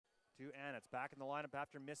to Anitz. Back in the lineup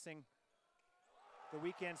after missing the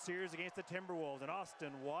weekend series against the Timberwolves. And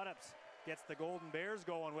Austin Waddups gets the Golden Bears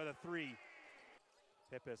going with a three.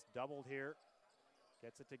 Pippis doubled here.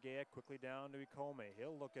 Gets it to Gea, quickly down to Ikome.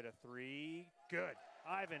 He'll look at a three. Good.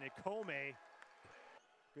 Ivan Ikome.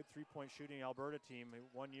 Good three-point shooting Alberta team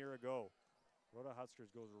 1 year ago. Rhoda Huskers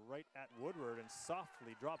goes right at Woodward and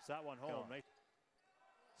softly drops that one home. Nice.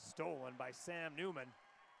 Stolen by Sam Newman.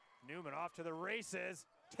 Newman off to the races.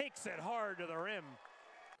 Takes it hard to the rim.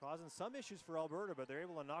 Causing some issues for Alberta, but they're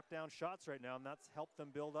able to knock down shots right now, and that's helped them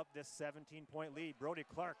build up this 17-point lead. Brody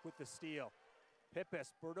Clark with the steal.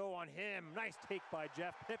 Pippis, Bordeaux on him. Nice take by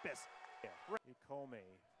Jeff Pippis. Ikome,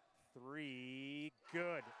 three,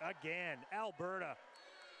 good. Again, Alberta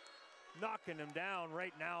knocking him down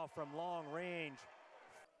right now from long range.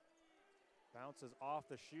 Bounces off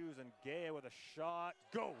the shoes, and Gea with a shot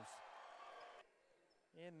goes.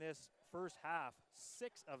 In this first half,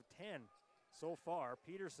 6 of 10 so far.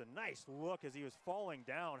 Peterson, nice look as he was falling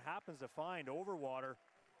down, happens to find Overwater.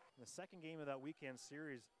 In the second game of that weekend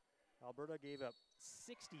series, Alberta gave up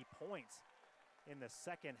 60 points in the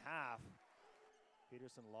second half.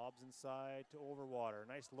 Peterson lobs inside to Overwater.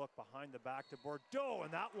 Nice look behind the back to Bordeaux,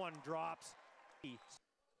 and that one drops.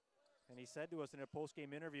 And he said to us in a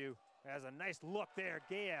post-game interview, has a nice look there,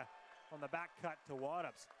 Gea on the back cut to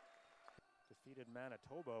Waddups. Defeated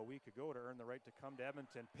Manitoba a week ago to earn the right to come to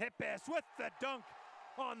Edmonton. Pippis with the dunk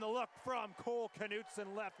on the look from Cole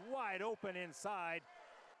Knutson, left wide open inside.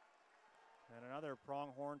 And another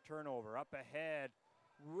Pronghorn turnover. Up ahead,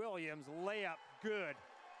 Williams layup, good.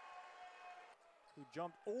 Who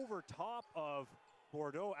jumped over top of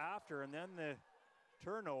Bordeaux after, and then the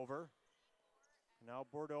turnover. Now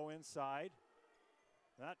Bordeaux inside.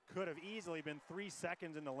 That could have easily been 3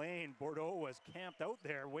 seconds in the lane. Bordeaux was camped out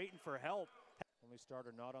there waiting for help. Only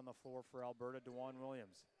starter not on the floor for Alberta, Dewan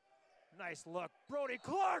Williams. Nice look, Brody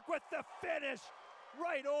Clark with the finish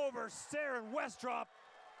right over Saren Westrop.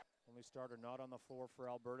 Only starter not on the floor for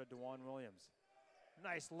Alberta, Dewan Williams.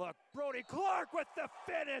 Nice look, Brody Clark with the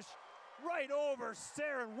finish right over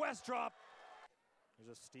Saren Westrop.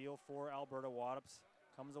 There's a steal for Alberta. Waddups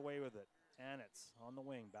comes away with it. Anitz on the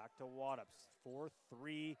wing, back to Waddups.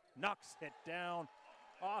 4-3, knocks it down.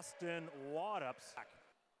 Austin Waddups.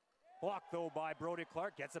 Blocked though by Brody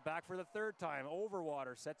Clark, gets it back for the third time.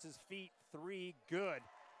 Overwater sets his feet, three, good.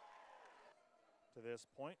 To this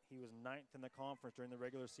point, he was 9th in the conference during the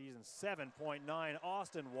regular season. 7.9,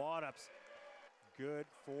 Austin Waddups. Good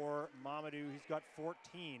for Mamadou, he's got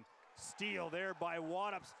 14. Steal there by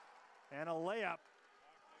Waddups, and a layup.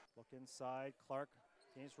 Look inside, Clark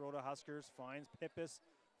against Rhoda Huskers, finds Pippis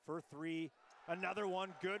for three. Another one,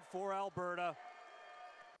 good for Alberta.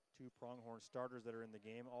 2 Pronghorn starters that are in the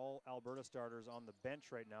game, all Alberta starters on the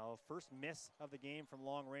bench right now. First miss of the game from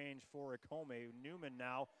long range for Ikome. Newman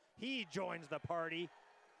now, he joins the party.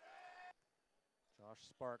 Josh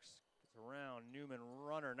Sparks gets around, Newman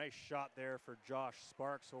runner. Nice shot there for Josh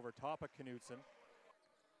Sparks over top of Knutson.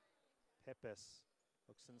 Pippis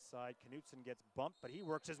looks inside, Knutson gets bumped, but he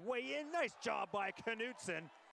works his way in. Nice job by Knutson.